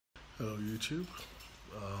Hello YouTube.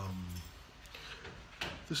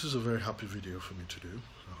 This is a very happy video for me to do.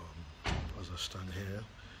 As I stand here,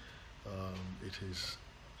 it is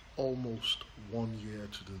almost 1 year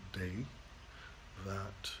to the day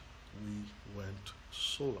that we went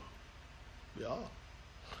solar. Yeah,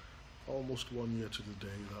 almost 1 year to the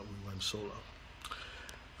day that we went solar.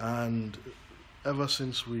 And ever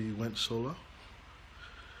since we went solar,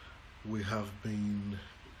 we have been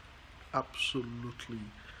absolutely,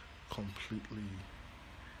 completely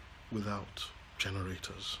without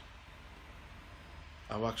generators.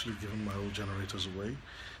 I've actually given my old generators away.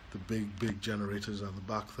 The big generators at the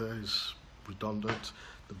back there is redundant.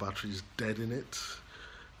 The battery is dead in it.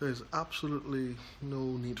 There's absolutely no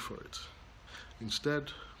need for it.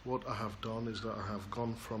 Instead, what I have done is that I have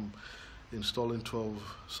gone from installing 18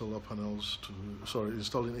 solar panels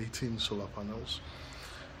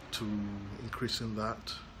to increasing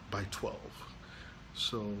that by 12.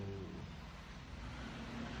 So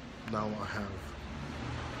now I have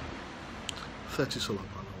 30 solar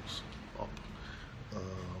panels up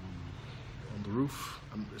on the roof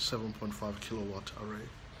and a 7.5 kilowatt array.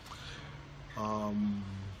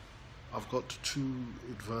 I've got 2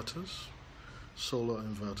 inverters, solar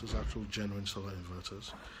inverters, actual genuine solar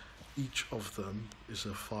inverters. Each of them is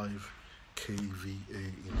a 5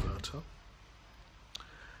 kVA inverter,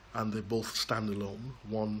 and they both stand alone.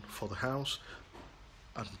 One for the house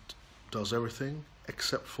and does everything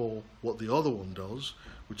except for what the other one does,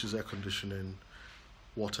 which is air conditioning,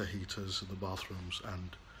 water heaters in the bathrooms,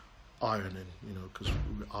 and ironing, because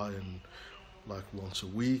we iron like once a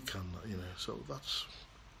week, and so that's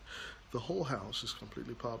the whole house is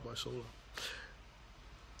completely powered by solar.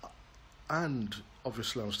 And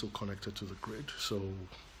obviously I'm still connected to the grid, so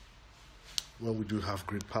when we do have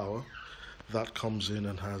grid power, that comes in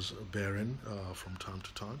and has a bearing from time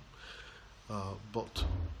to time, but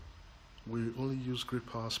we only use grid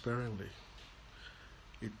power sparingly.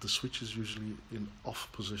 The switch is usually in off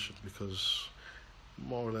position because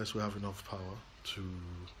more or less we have enough power to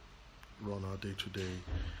run our day-to-day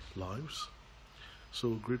lives.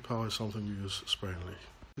 So grid power is something we use sparingly.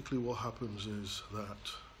 Typically what happens is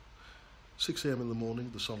that 6 a.m. in the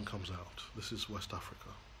morning the sun comes out. This is West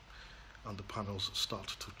Africa, and the panels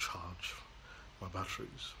start to charge my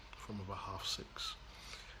batteries from about 6:30,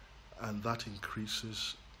 and that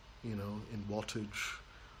increases in wattage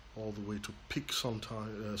all the way to peak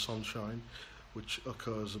sunshine, which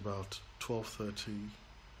occurs about 12:30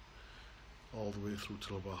 all the way through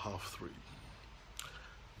till about 2:30.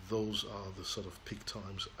 Those are the sort of peak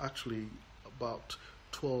times. Actually about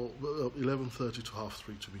 11:30 to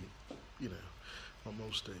 2:30 to be on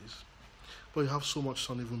most days, but you have so much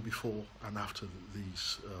sun even before and after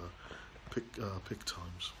these peak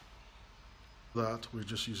times that we're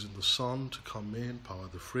just using the sun to come in, power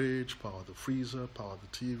the fridge, power the freezer, power the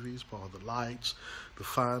TVs, power the lights, the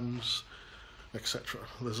fans, etc.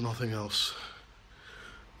 There's nothing else.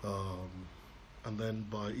 And then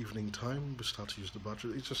by evening time we start to use the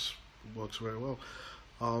battery. It just works very well.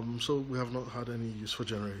 So we have not had any use for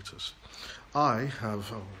generators. I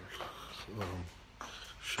have,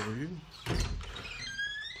 show you.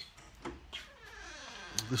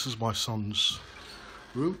 This is my son's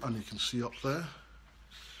room, and you can see up there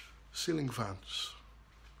ceiling fans.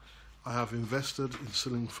 I have invested in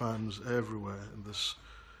ceiling fans everywhere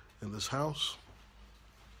in this house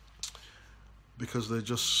because they're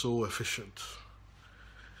just so efficient.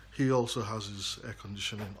 He also has his air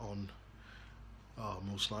conditioning on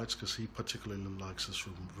most nights because he particularly likes this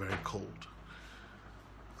room very cold.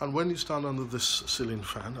 And when you stand under this ceiling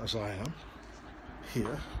fan, as I am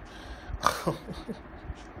here,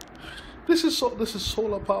 this is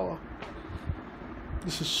solar power.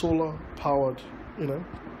 This is solar powered,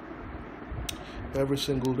 every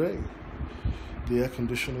single day. The air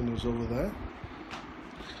conditioning is over there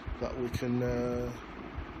that we can,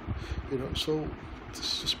 so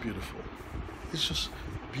this is just beautiful. It's just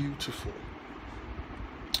beautiful.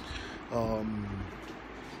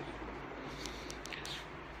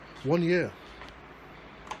 1 year.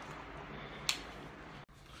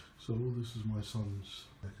 So this is my son's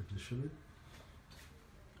air conditioning.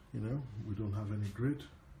 We don't have any grid.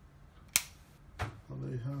 And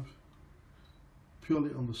there you have,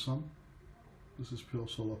 purely on the sun. This is pure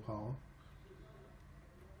solar power.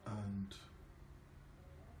 And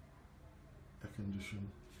air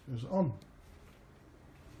condition is on.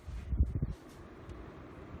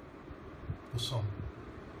 The sun.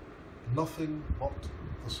 Nothing but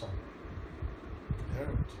the sun. You can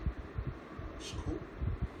hear it. It's cool.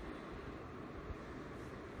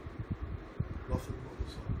 Nothing but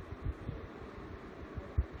the sun.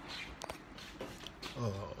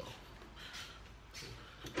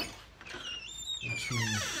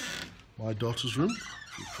 My daughter's room.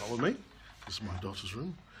 If you follow me, this is my daughter's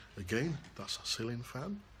room. Again, that's a ceiling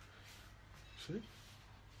fan. See?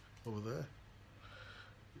 Over there.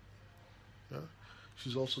 Yeah.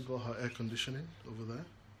 She's also got her air conditioning over there.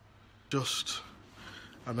 Just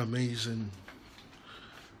an amazing,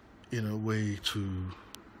 way to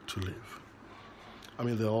live. I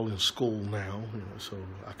mean, they're all in school now, so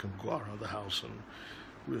I can go around the house and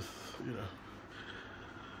with,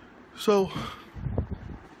 So,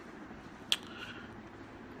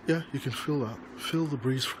 yeah, you can feel that. Feel the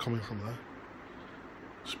breeze coming from there.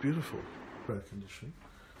 It's beautiful. Air conditioning.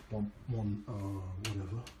 One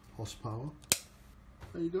whatever, horsepower.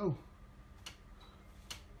 There you go.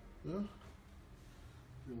 Yeah.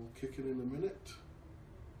 And we'll kick it in a minute.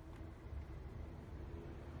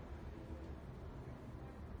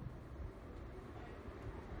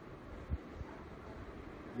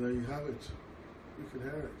 There you have it. You can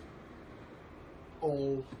hear it.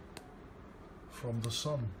 All from the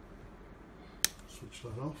sun. Switch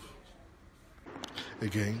that off.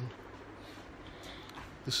 Again,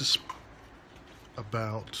 this is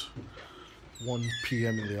about 1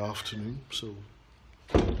 p.m. in the afternoon, so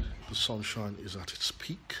the sunshine is at its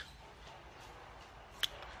peak.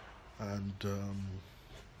 And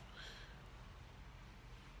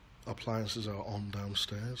appliances are on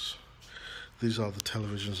downstairs. These are the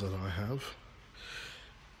televisions that I have.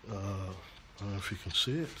 I don't know if you can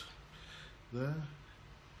see it there.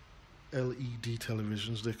 LED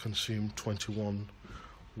televisions, they consume 21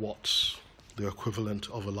 watts, the equivalent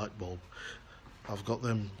of a light bulb. I've got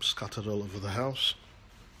them scattered all over the house.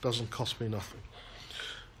 Doesn't cost me nothing.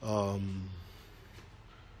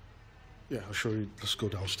 Yeah, I'll show you. Let's go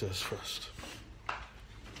downstairs first.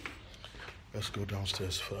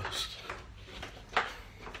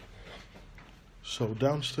 So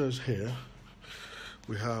downstairs here,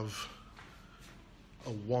 we have a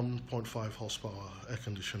 1.5 horsepower air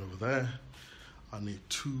conditioner over there, and a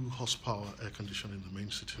 2 horsepower air conditioner in the main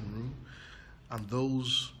sitting room, and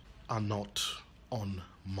those are not on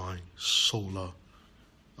my solar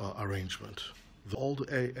arrangement. All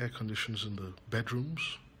the air conditioners in the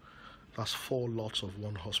bedrooms, that's 4 lots of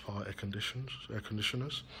 1 horsepower air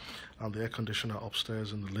conditioners, and the air conditioner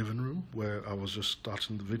upstairs in the living room, where I was just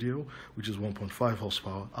starting the video, which is 1.5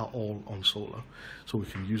 horsepower, are all on solar, so we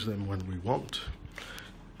can use them when we want.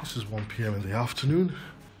 This is 1 p.m. in the afternoon.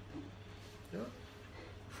 Yeah,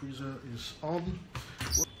 freezer is on.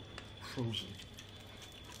 Frozen.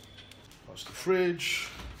 That's the fridge.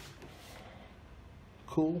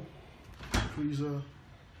 Cool. Freezer.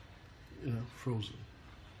 Frozen.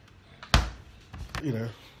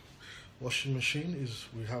 Washing machine is,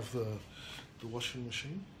 we have the washing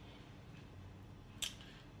machine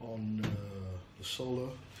on the solar,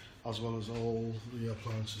 as well as all the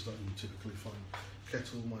appliances that you typically find,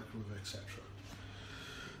 kettle, microwave, etc.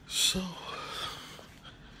 So,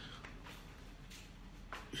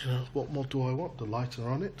 what more do I want? The lights are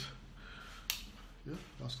on it. Yeah,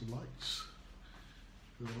 that's the lights.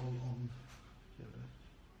 They're all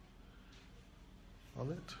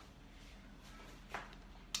on it.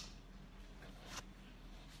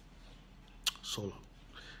 Solar,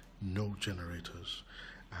 no generators,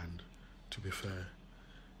 and to be fair,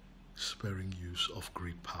 sparing use of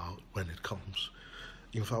grid power when it comes.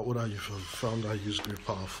 In fact, what I found I use grid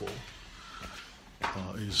power for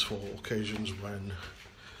is for occasions when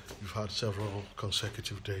you've had several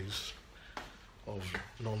consecutive days of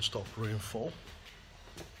non-stop rainfall,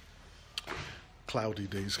 cloudy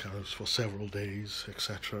days kind of for several days,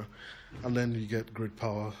 etc. And then you get grid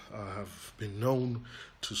power. I have been known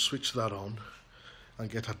to switch that on and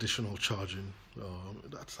get additional charging.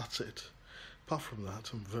 That's it. Apart from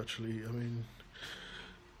that, I'm virtually,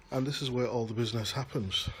 and this is where all the business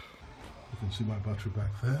happens. You can see my battery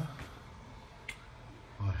back there.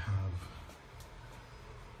 I have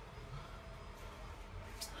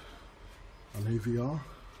an AVR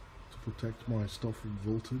to protect my stuff from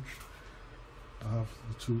voltage. I have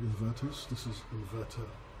the 2 inverters. This is inverter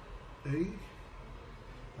A,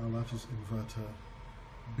 and that is inverter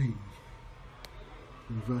B.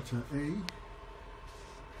 Inverter A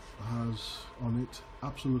has on it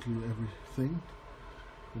absolutely everything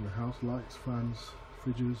in the house: lights, fans,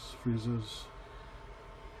 fridges, freezers,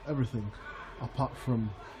 everything, apart from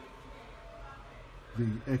the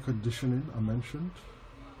air conditioning I mentioned,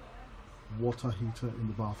 water heater in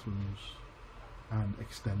the bathrooms, and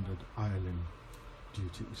extended ironing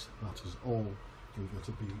duties. That is all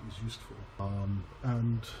inverter B is used for.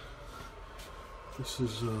 And this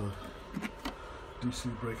is a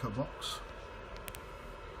DC breaker box.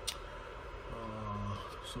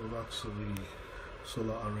 So that's the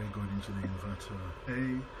solar array going into the inverter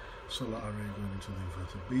A, solar array going into the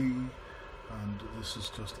inverter B, and this is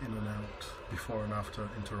just in and out, before and after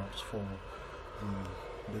interrupts for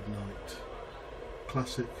the midnight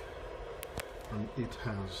classic, and it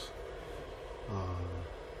has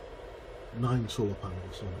 9 solar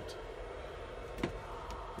panels on it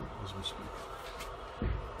as we speak.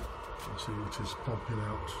 You see it is pumping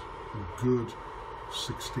out a good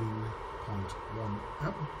 16.1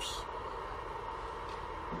 amps.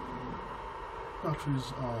 Batteries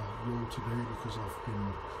are low today because I've been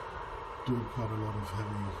doing quite a lot of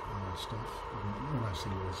heavy stuff. I mean, when I say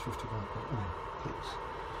low, it's 51 please.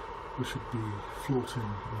 We should be floating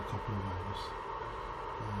in a couple of hours.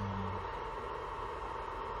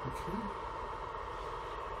 Okay.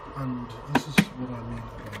 And this is what I mean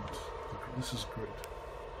about this is grid.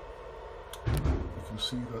 You can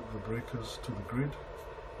see that the breakers to the grid,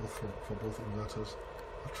 for both inverters,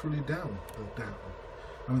 are truly down. They're down.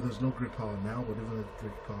 I mean, there's no grid power now, but even if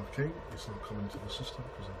grid power came, it's not coming to the system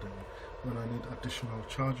because they're down. When I need additional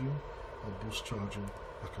charging or boost charging,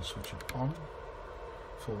 I can switch it on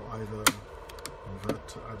for either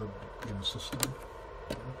in the system,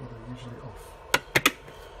 but they're usually off.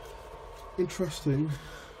 Interesting,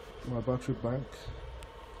 my battery bank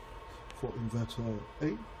for inverter A,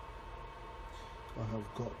 I have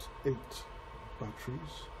got 8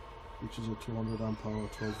 batteries, which is a 200 amp hour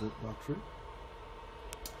 12 volt battery.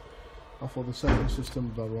 And for the second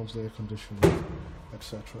system that runs the air conditioning,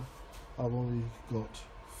 etc., I've only got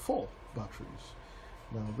 4 batteries.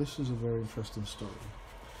 Now this is a very interesting story,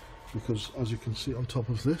 because as you can see on top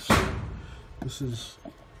of this, this is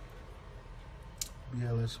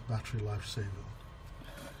BLS battery lifesaver.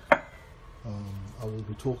 I will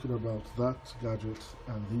be talking about that gadget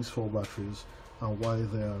and these 4 batteries and why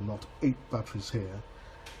there are not 8 batteries here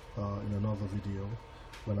in another video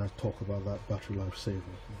when I talk about that battery lifesaver.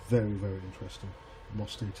 Very, very interesting.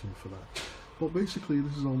 Must stay tuned for that. But basically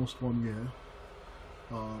this is almost 1 year.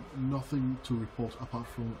 Nothing to report apart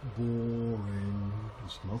from boring.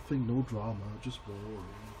 There's nothing, no drama, just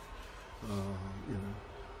boring. You know,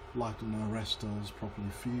 lighting arresters properly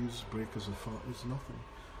fused, breakers are far, it's nothing.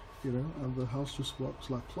 You know, and the house just works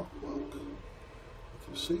like clockwork. You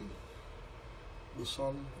can see the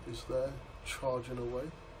sun is there charging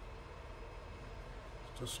away,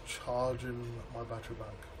 just charging my battery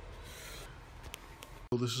bank.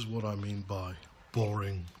 So this is what I mean by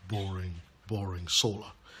boring, boring, boring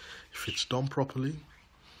solar. If it's done properly,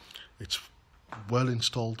 it's well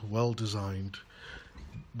installed, well designed,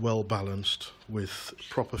 well balanced with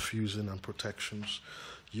proper fusing and protections,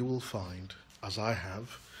 you will find, as I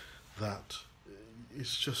have, that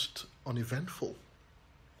it's just uneventful.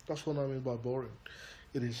 That's what I mean by boring.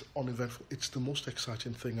 It is uneventful. It's the most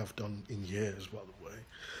exciting thing I've done in years, by the way.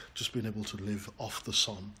 Just being able to live off the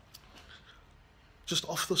sun. Just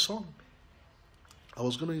off the sun. I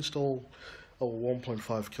was going to install a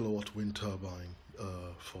 1.5 kilowatt wind turbine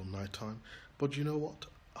for nighttime, but you know what?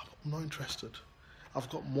 I'm not interested. I've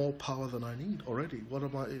got more power than I need already. What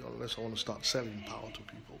am I, unless I want to start selling power to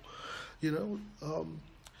people, you know?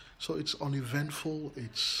 So it's uneventful.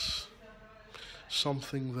 It's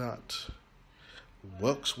something that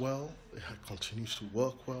works well. It continues to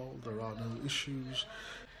work well. There are no issues.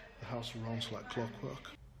 The house runs like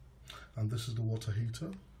clockwork. And this is the water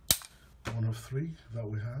heater, one of 3 that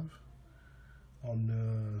we have on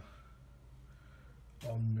the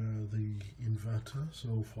inverter.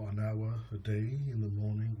 So for an hour a day in the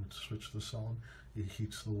morning, we switch this on. It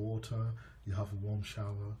heats the water. You have a warm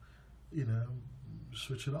shower. You know,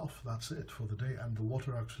 switch it off. That's it for the day. And the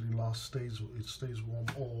water actually it stays warm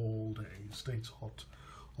all day. It stays hot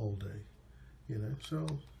all day. You know, so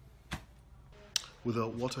with a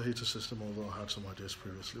water heater system, although I had some ideas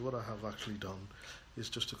previously, what I have actually done is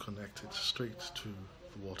just to connect it straight to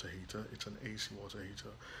the water heater. It's an AC water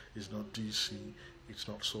heater. It's not DC. It's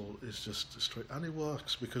not solar. It's just straight, and it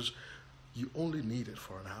works because you only need it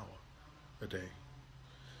for an hour a day.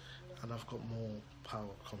 And I've got more power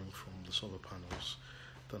coming from the solar panels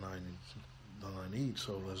than I need,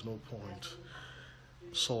 so there's no point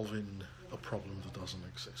solving a problem that doesn't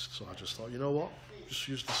exist. So I just thought, you know what, just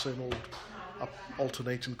use the same old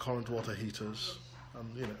alternating current water heaters,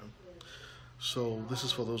 and you know. So this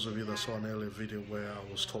is for those of you that saw an earlier video where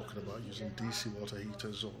I was talking about using DC water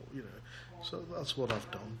heaters, or you know. So that's what I've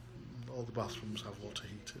done. All the bathrooms have water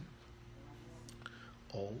heating,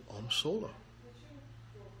 all on solar.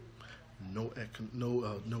 No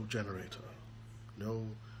generator. No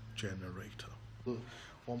generator. The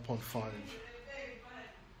 1.5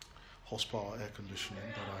 horsepower air conditioning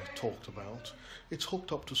that I talked about, it's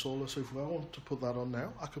hooked up to solar, so if I want to put that on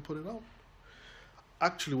now, I can put it on.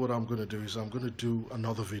 actually what I'm going to do is I'm going to do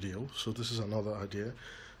another video. So this is another idea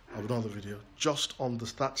of another video just on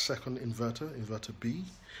that second inverter, inverter B,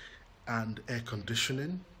 and air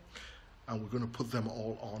conditioning, and we're going to put them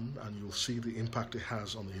all on, and you'll see the impact it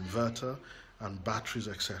has on the inverter and batteries,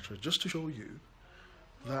 etc. Just to show you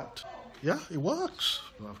that, yeah, it works.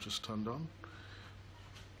 I've just turned on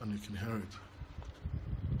and you can hear it.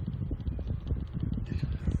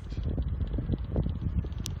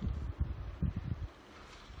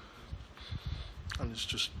 And it's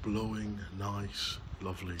just blowing nice,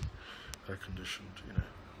 lovely, air conditioned, you know.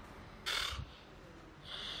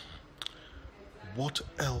 What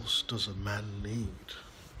else does a man need?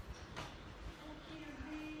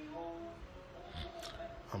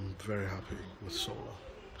 I'm very happy with solar.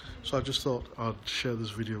 So I just thought I'd share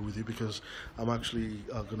this video with you because I'm actually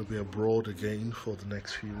going to be abroad again for the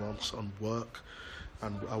next few months on work,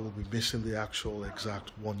 and I will be missing the actual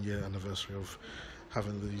exact 1 year anniversary of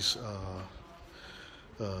having these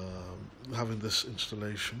having this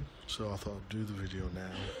installation. So I thought I'd do the video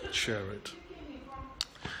now, share it,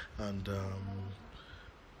 and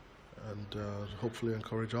hopefully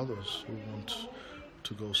encourage others who want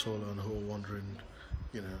to go solar and who are wondering,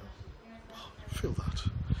 you know, feel that.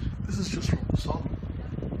 This is just from the sun,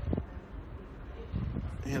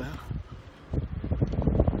 you know,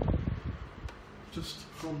 just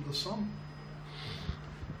from the sun.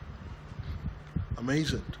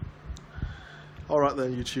 Amazing. All right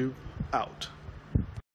then, YouTube, out.